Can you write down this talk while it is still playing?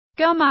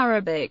Gum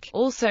arabic,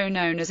 also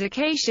known as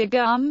acacia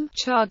gum,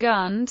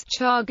 chargund,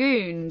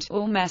 chargund,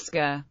 or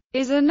mesga,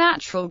 is a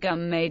natural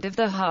gum made of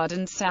the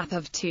hardened sap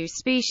of two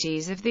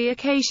species of the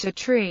acacia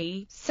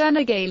tree,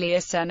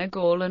 Senegalia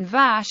senegal and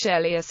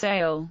Vachelia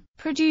sale.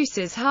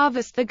 Producers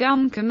harvest the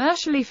gum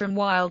commercially from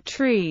wild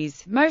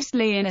trees,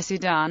 mostly in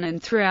Sudan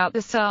and throughout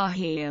the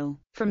Sahel,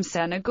 from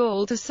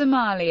Senegal to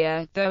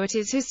Somalia, though it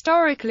is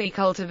historically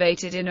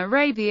cultivated in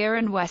Arabia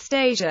and West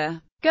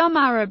Asia. Gum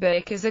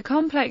arabic is a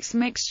complex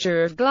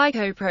mixture of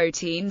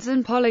glycoproteins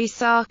and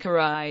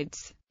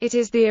polysaccharides. It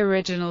is the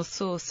original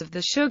source of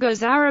the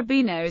sugars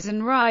arabinose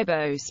and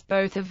ribose,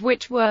 both of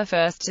which were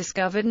first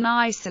discovered and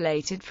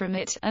isolated from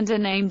it, and are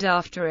named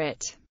after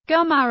it.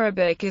 Gum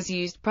arabic is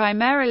used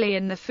primarily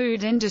in the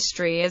food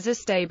industry as a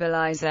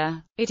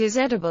stabilizer. It is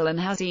edible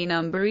and has E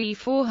number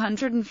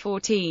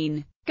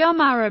E414.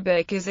 Gum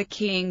arabic is a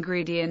key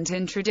ingredient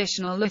in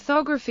traditional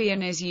lithography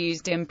and is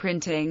used in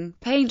printing,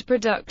 paint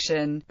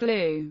production,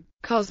 glue,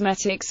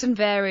 cosmetics and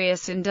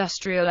various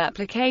industrial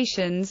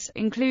applications,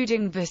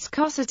 including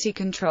viscosity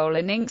control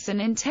in inks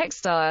and in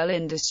textile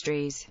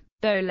industries.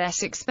 Though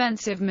less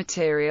expensive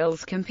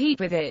materials compete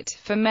with it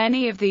for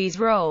many of these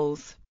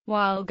roles.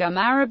 While gum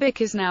arabic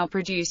is now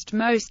produced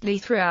mostly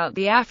throughout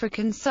the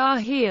African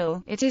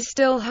Sahel, it is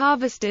still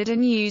harvested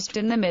and used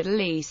in the Middle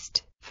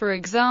East. For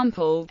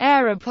example,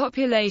 Arab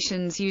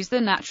populations use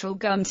the natural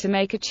gum to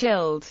make a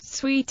chilled,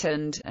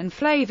 sweetened, and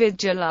flavored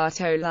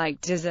gelato-like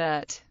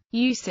dessert.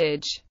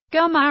 Usage.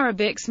 Gum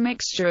arabic's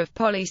mixture of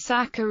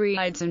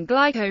polysaccharides and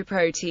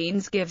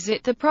glycoproteins gives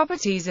it the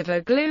properties of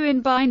a glue-in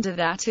binder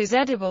that is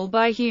edible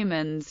by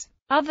humans.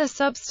 Other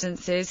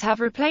substances have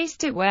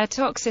replaced it where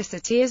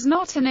toxicity is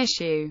not an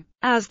issue,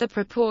 as the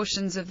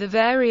proportions of the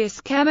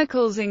various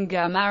chemicals in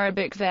gum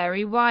arabic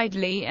vary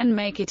widely and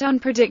make it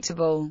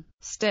unpredictable.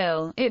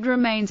 Still, it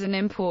remains an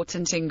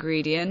important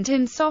ingredient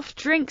in soft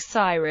drink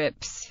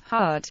syrups,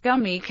 hard,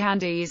 gummy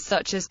candies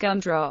such as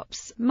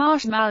gumdrops,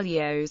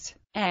 marshmallows,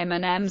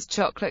 M&M's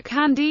chocolate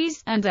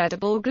candies, and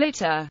edible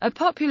glitter, a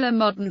popular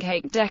modern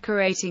cake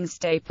decorating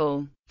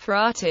staple. For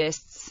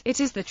artists, it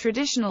is the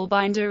traditional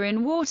binder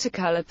in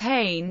watercolor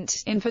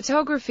paint, in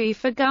photography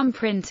for gum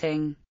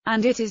printing,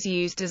 and it is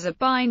used as a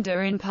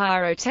binder in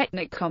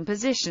pyrotechnic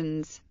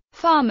compositions.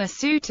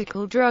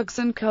 Pharmaceutical drugs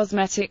and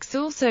cosmetics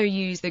also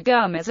use the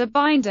gum as a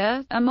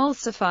binder,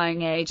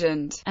 emulsifying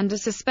agent, and a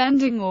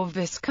suspending or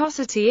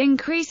viscosity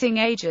increasing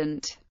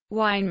agent.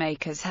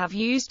 Winemakers have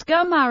used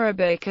gum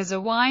arabic as a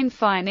wine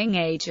fining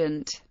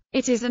agent.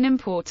 It is an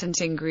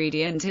important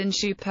ingredient in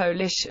shoe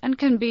polish, and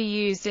can be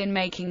used in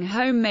making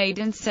homemade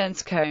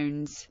incense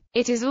cones.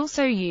 It is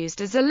also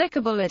used as a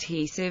lickable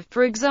adhesive,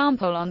 for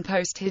example on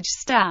postage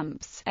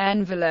stamps,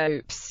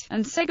 envelopes,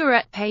 and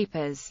cigarette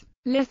papers.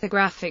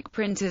 Lithographic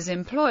printers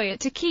employ it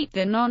to keep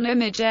the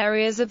non-image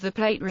areas of the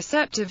plate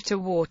receptive to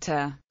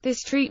water.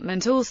 This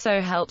treatment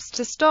also helps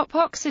to stop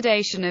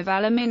oxidation of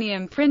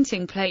aluminium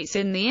printing plates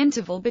in the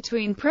interval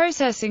between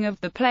processing of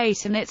the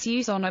plate and its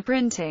use on a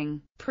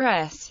printing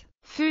press.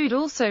 Food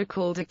also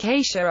called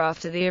acacia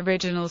after the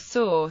original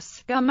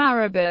source. Gum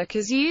arabic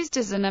is used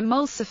as an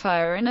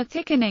emulsifier and a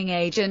thickening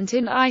agent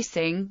in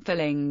icing,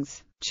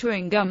 fillings,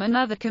 chewing gum and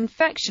other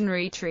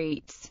confectionery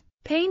treats.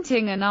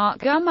 Painting and art.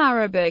 Gum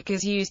arabic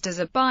is used as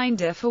a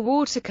binder for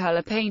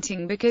watercolor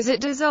painting because it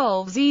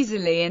dissolves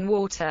easily in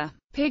water.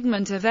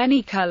 Pigment of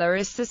any color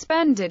is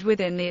suspended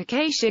within the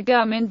acacia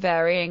gum in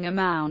varying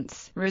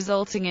amounts,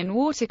 resulting in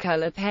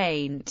watercolor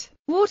paint.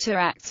 Water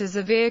acts as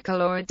a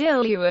vehicle or a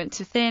diluent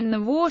to thin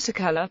the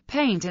watercolor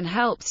paint and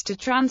helps to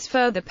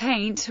transfer the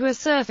paint to a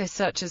surface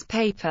such as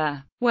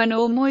paper. When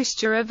all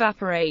moisture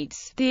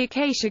evaporates, the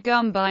acacia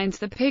gum binds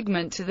the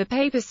pigment to the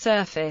paper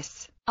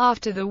surface.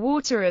 After the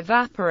water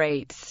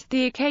evaporates,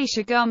 the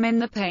acacia gum in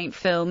the paint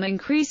film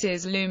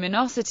increases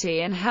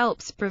luminosity and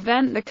helps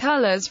prevent the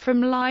colors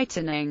from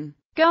lightening.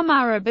 Gum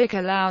arabic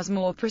allows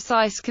more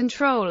precise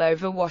control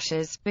over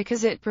washes,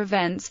 because it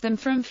prevents them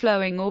from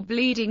flowing or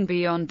bleeding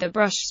beyond the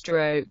brush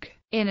stroke.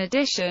 In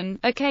addition,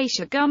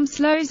 acacia gum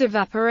slows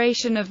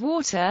evaporation of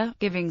water,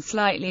 giving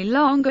slightly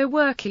longer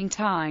working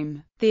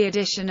time. The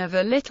addition of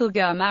a little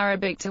gum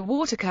arabic to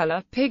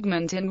watercolor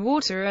pigment in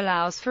water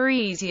allows for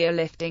easier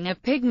lifting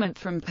of pigment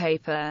from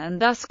paper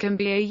and thus can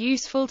be a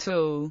useful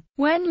tool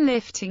when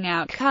lifting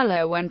out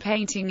color when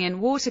painting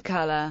in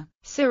watercolor.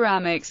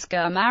 Ceramics.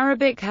 Gum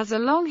arabic has a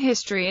long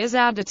history as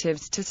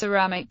additives to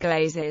ceramic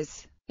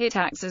glazes. It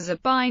acts as a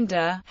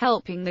binder,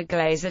 helping the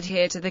glaze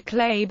adhere to the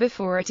clay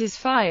before it is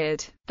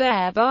fired,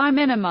 thereby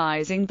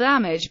minimizing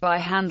damage by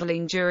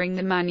handling during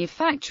the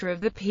manufacture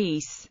of the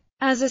piece.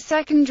 As a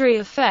secondary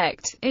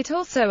effect, it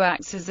also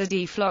acts as a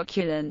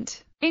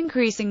deflocculant,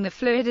 increasing the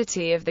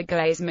fluidity of the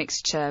glaze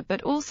mixture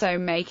but also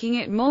making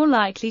it more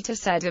likely to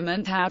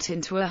sediment out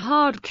into a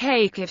hard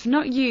cake if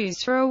not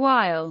used for a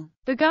while.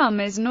 The gum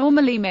is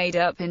normally made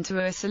up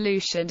into a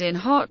solution in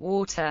hot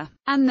water,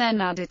 and then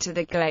added to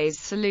the glaze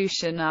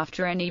solution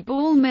after any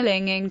ball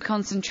milling in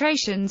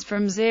concentrations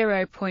from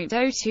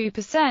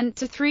 0.02%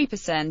 to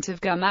 3%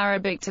 of gum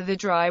arabic to the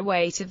dry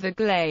weight of the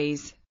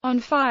glaze. On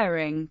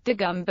firing, the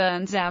gum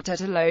burns out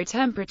at a low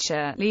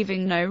temperature,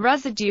 leaving no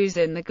residues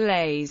in the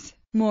glaze.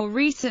 More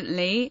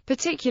recently,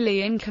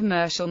 particularly in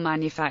commercial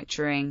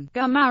manufacturing,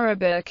 gum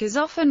arabic is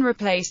often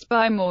replaced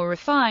by more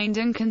refined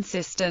and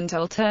consistent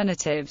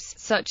alternatives,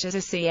 such as a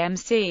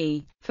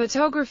CMC.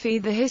 Photography.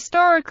 The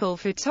historical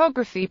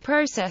photography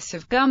process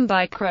of gum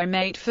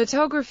bichromate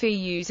photography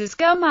uses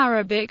gum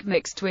arabic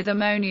mixed with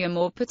ammonium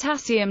or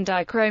potassium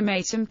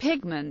dichromate and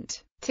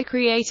pigment to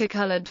create a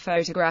colored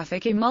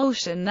photographic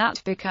emulsion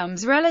that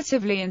becomes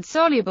relatively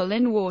insoluble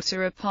in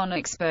water upon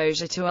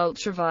exposure to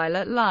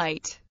ultraviolet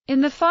light.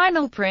 In the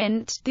final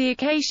print, the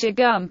acacia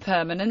gum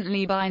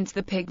permanently binds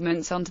the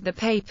pigments onto the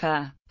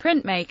paper.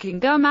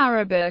 Printmaking. Gum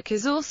arabic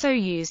is also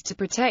used to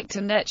protect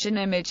and etch an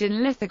image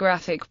in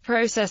lithographic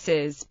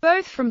processes,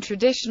 both from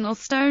traditional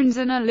stones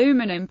and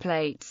aluminum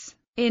plates.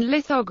 In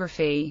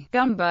lithography,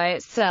 gum by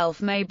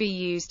itself may be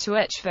used to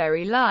etch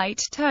very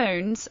light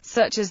tones,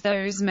 such as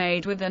those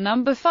made with a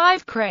number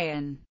 5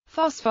 crayon.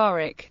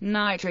 Phosphoric,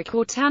 nitric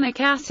or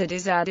tannic acid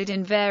is added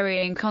in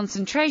varying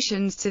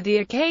concentrations to the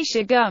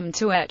acacia gum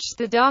to etch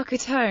the darker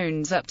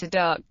tones up to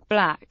dark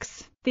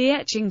blacks. The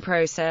etching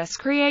process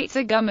creates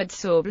a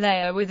gum-adsorb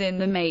layer within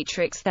the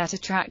matrix that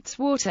attracts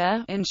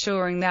water,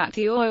 ensuring that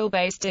the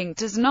oil-based ink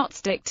does not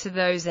stick to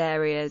those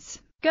areas.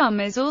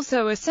 Gum is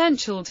also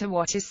essential to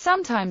what is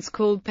sometimes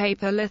called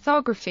paper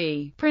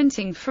lithography,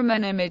 printing from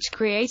an image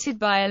created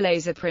by a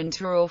laser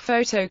printer or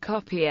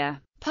photocopier.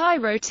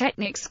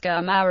 Pyrotechnics.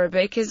 Gum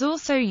arabic is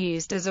also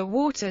used as a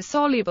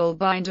water-soluble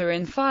binder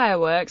in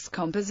fireworks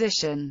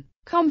composition.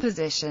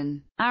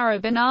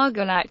 Arabine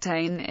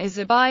argalactane is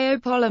a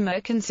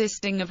biopolymer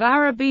consisting of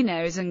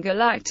arabinos and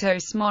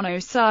galactose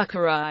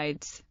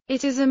monosaccharides.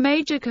 It is a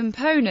major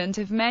component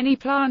of many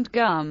plant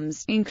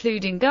gums,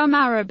 including gum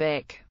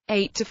arabic.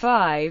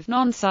 8-5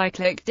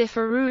 non-cyclic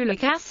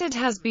diferrulic acid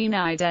has been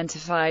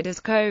identified as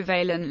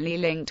covalently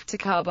linked to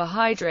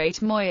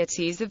carbohydrate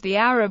moieties of the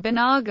arabine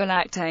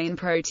argalactane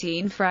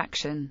protein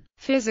fraction.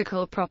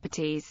 Physical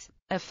properties.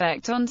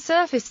 Effect on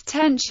surface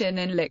tension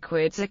in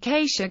liquids.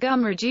 Acacia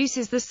gum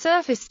reduces the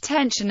surface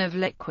tension of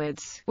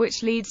liquids,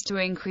 which leads to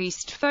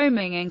increased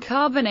foaming in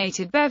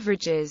carbonated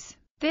beverages.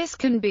 This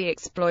can be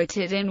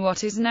exploited in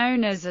what is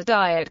known as a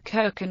Diet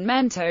Coke and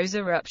Mentos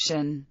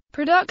eruption.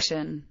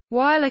 Production.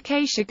 While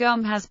acacia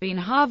gum has been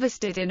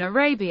harvested in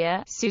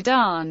Arabia,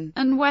 Sudan,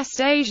 and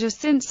West Asia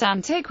since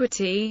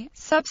antiquity,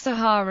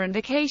 sub-Saharan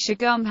acacia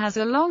gum has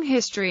a long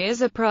history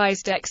as a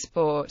prized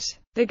export.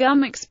 The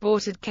gum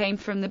exported came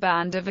from the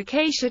band of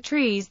acacia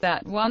trees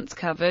that once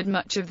covered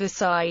much of the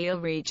Sahel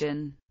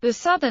region, the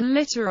southern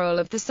littoral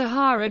of the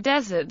Sahara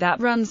Desert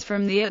that runs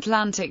from the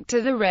Atlantic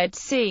to the Red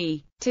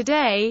Sea.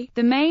 Today,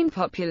 the main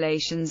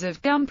populations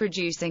of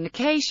gum-producing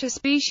acacia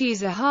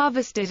species are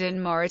harvested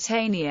in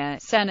Mauritania,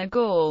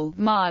 Senegal,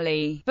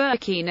 Mali,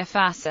 Burkina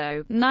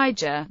Faso,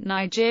 Niger,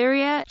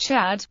 Nigeria,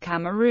 Chad,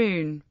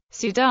 Cameroon,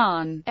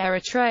 Sudan,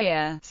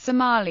 Eritrea,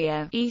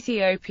 Somalia,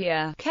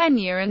 Ethiopia,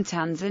 Kenya and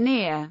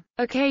Tanzania.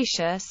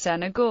 Acacia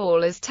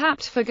Senegal is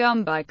tapped for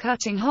gum by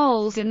cutting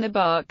holes in the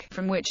bark,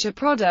 from which a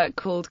product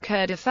called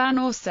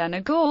kordofan or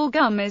Senegal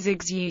gum is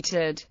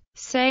exuded.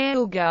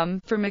 Sale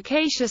gum, from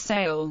Acacia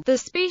sale, the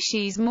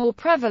species more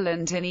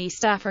prevalent in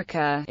East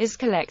Africa, is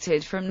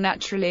collected from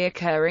naturally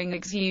occurring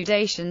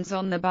exudations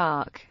on the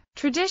bark.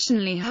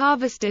 Traditionally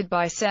harvested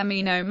by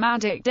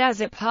semi-nomadic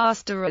desert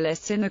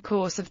pastoralists in the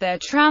course of their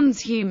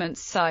transhumance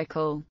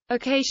cycle,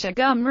 acacia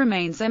gum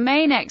remains a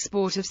main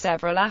export of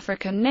several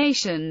African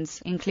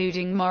nations,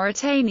 including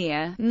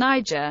Mauritania,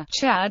 Niger,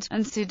 Chad,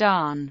 and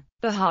Sudan.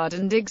 The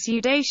hardened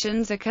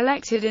exudations are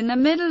collected in the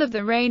middle of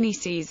the rainy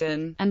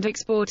season, and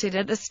exported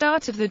at the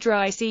start of the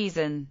dry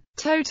season.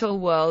 Total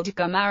world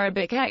gum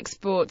arabic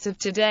exports of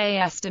today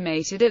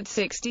estimated at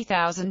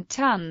 60,000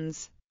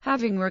 tons.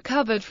 Having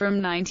recovered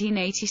from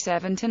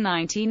 1987 to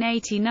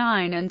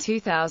 1989 and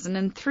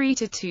 2003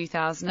 to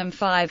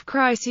 2005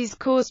 crises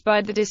caused by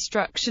the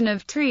destruction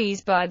of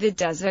trees by the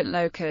desert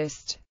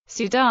locust,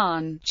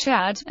 Sudan,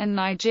 Chad, and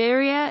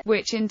Nigeria,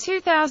 which in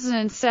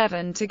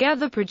 2007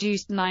 together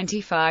produced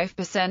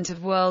 95%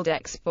 of world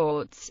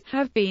exports,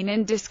 have been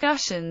in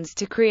discussions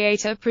to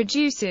create a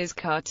producers'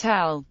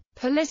 cartel.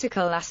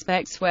 Political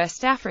aspects.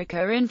 West Africa.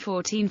 In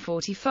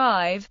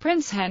 1445,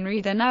 Prince Henry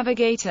the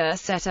Navigator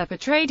set up a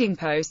trading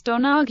post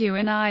on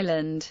Arguin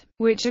Island,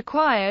 which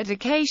acquired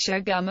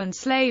acacia gum and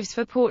slaves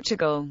for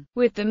Portugal.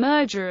 With the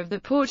merger of the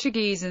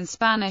Portuguese and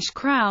Spanish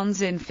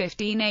crowns in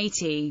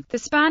 1580, the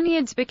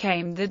Spaniards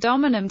became the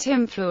dominant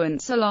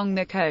influence along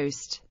the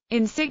coast.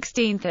 In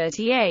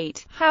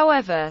 1638,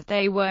 however,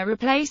 they were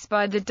replaced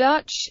by the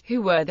Dutch,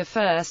 who were the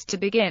first to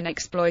begin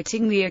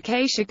exploiting the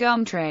acacia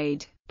gum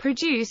trade,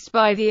 produced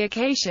by the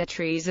acacia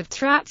trees of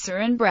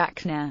Trarza and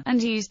Bracknell,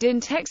 and used in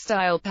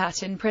textile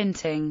pattern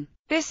printing.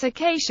 This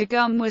acacia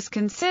gum was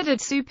considered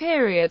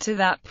superior to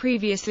that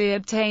previously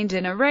obtained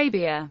in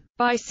Arabia.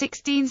 By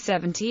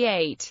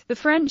 1678, the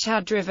French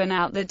had driven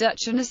out the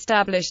Dutch and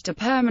established a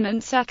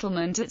permanent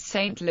settlement at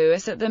St.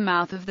 Louis at the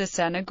mouth of the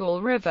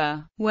Senegal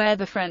River, where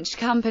the French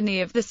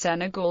Company of the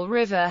Senegal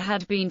River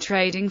had been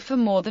trading for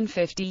more than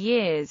 50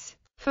 years.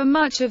 For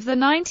much of the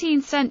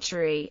 19th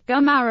century,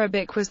 gum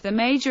arabic was the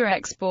major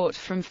export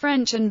from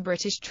French and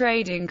British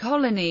trading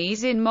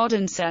colonies in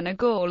modern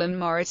Senegal and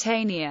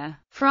Mauritania.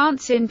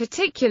 France in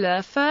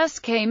particular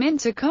first came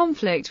into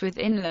conflict with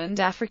inland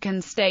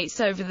African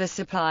states over the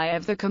supply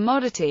of the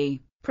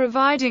commodity,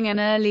 providing an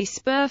early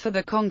spur for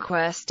the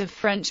conquest of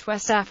French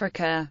West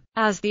Africa.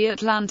 As the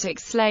Atlantic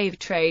slave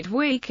trade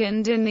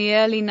weakened in the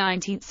early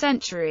 19th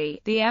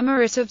century, the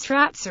Emirate of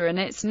Traza and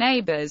its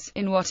neighbors,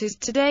 in what is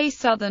today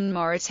southern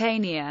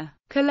Mauritania,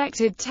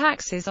 collected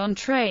taxes on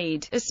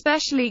trade,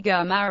 especially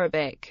gum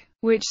arabic,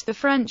 which the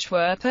French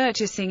were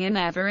purchasing in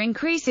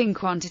ever-increasing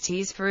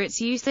quantities for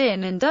its use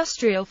in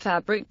industrial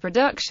fabric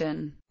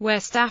production.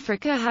 West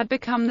Africa had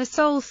become the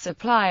sole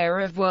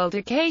supplier of world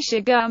acacia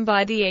gum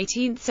by the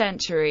 18th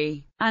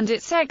century, and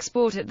its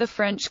export at the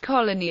French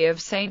colony of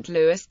St.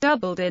 Louis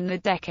doubled in the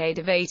decade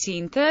of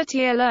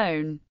 1830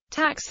 alone.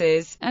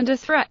 Taxes, and a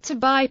threat to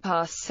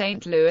bypass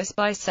St. Louis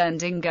by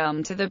sending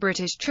gum to the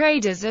British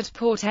traders at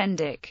Port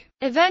Hendick,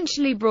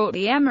 eventually brought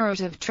the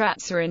Emirate of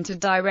Traza into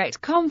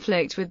direct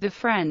conflict with the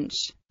French.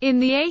 In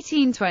the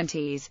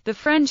 1820s, the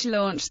French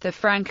launched the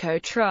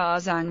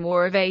Franco-Trazan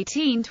War of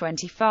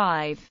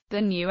 1825.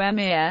 The new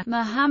emir,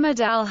 Muhammad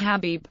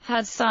al-Habib,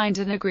 had signed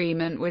an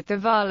agreement with the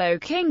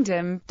Valo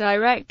Kingdom,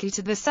 directly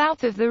to the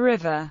south of the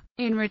river.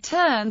 In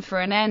return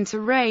for an end to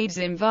raids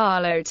in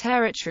Valo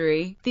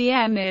territory, the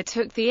emir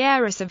took the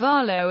heiress of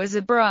Valo as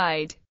a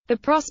bride. The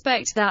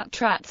prospect that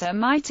Traza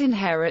might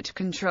inherit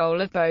control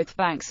of both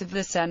banks of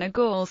the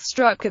Senegal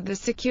struck at the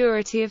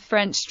security of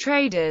French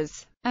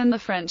traders, and the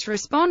French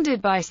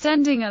responded by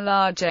sending a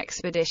large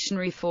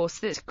expeditionary force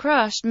that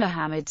crushed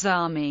Muhammad's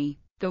army.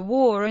 The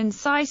war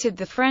incited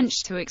the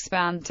French to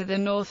expand to the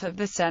north of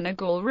the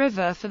Senegal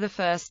River for the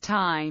first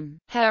time,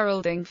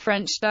 heralding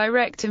French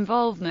direct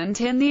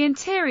involvement in the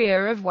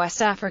interior of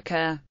West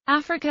Africa.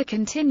 Africa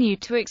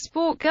continued to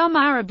export gum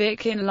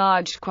arabic in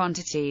large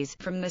quantities,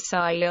 from the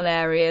Sahel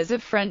areas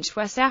of French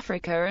West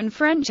Africa and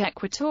French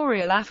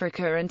Equatorial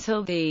Africa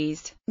until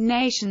these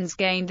nations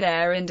gained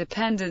their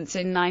independence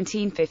in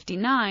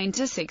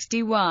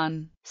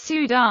 1959–61.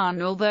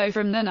 Sudan. Although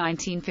from the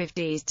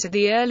 1950s to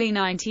the early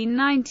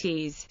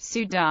 1990s,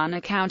 Sudan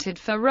accounted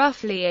for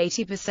roughly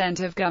 80%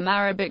 of gum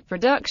arabic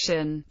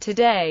production,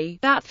 today,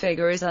 that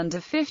figure is under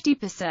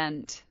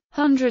 50%.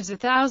 Hundreds of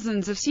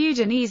thousands of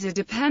Sudanese are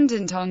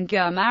dependent on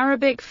gum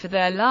arabic for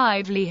their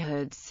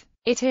livelihoods.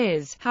 It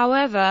is,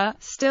 however,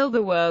 still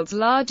the world's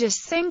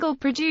largest single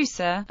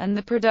producer, and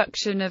the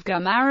production of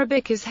gum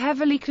arabic is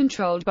heavily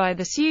controlled by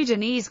the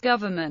Sudanese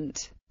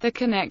government. The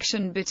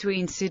connection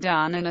between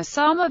Sudan and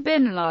Osama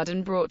bin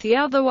Laden brought the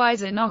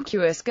otherwise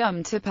innocuous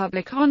gum to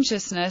public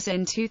consciousness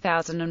in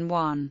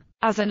 2001.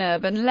 As an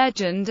urban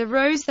legend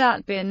arose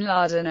that bin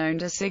Laden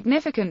owned a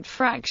significant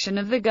fraction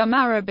of the gum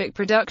arabic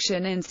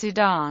production in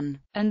Sudan,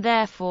 and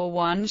therefore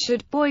one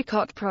should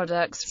boycott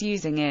products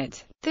using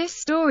it. This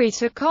story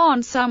took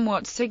on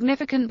somewhat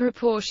significant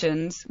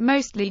proportions,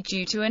 mostly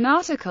due to an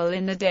article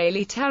in the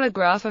Daily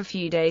Telegraph a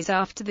few days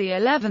after the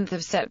 11th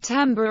of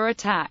September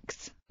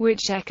attacks,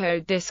 which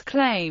echoed this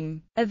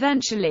claim.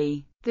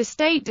 Eventually, the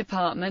State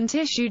Department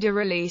issued a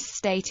release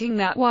stating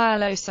that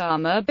while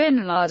Osama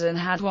bin Laden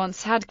had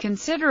once had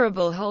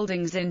considerable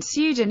holdings in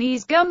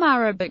Sudanese gum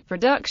arabic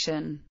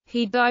production,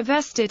 he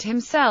divested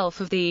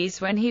himself of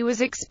these when he was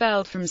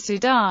expelled from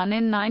Sudan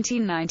in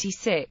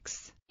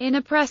 1996. In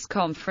a press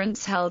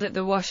conference held at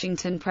the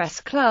Washington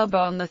Press Club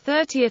on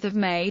 30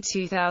 May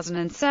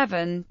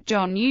 2007,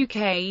 John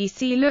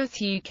Ukec Luth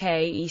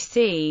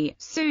Ukec,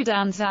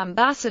 Sudan's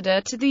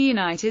ambassador to the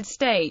United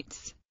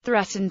States,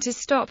 threatened to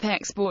stop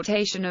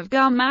exportation of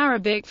gum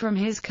arabic from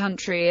his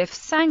country if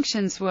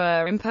sanctions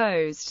were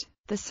imposed.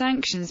 The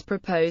sanctions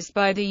proposed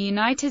by the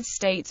United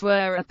States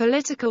were a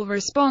political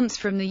response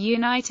from the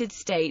United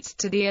States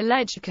to the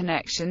alleged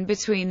connection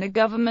between the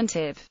government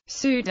of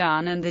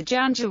Sudan and the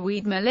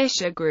Janjaweed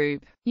militia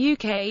group.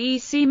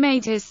 Ukec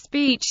made his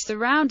speech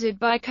surrounded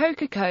by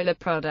Coca-Cola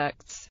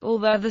products,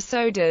 although the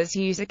sodas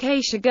use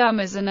acacia gum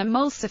as an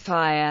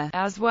emulsifier,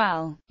 as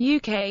well.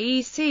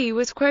 Ukec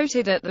was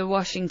quoted at the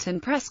Washington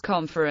press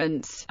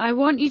conference, "I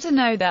want you to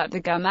know that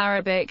the gum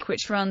arabic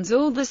which runs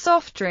all the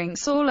soft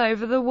drinks all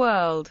over the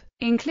world,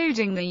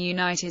 including the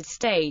United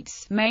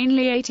States,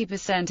 mainly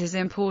 80% is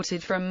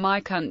imported from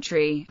my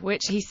country,"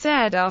 which he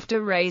said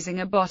after raising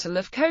a bottle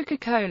of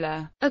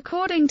Coca-Cola.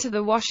 According to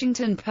the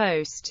Washington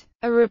Post,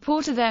 a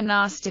reporter then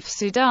asked if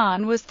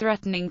Sudan was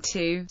threatening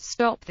to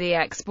stop the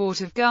export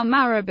of gum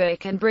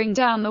arabic and bring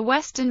down the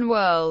Western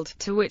world,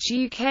 to which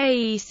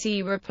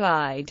Ukec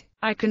replied,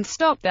 "I can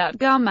stop that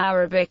gum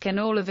arabic and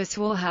all of us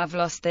will have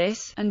lost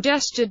this," and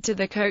gestured to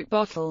the Coke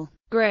bottle.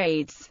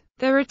 Grades.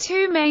 There are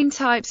two main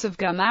types of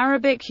gum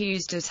arabic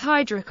used as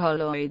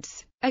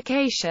hydrocolloids.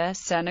 Acacia,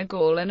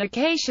 Senegal and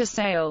Acacia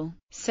Sale.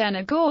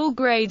 Senegal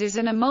grade is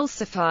an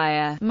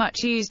emulsifier,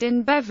 much used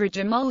in beverage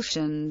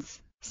emulsions.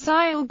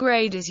 Sile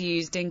grade is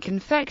used in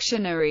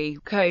confectionery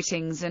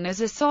coatings and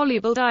as a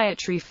soluble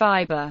dietary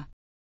fiber.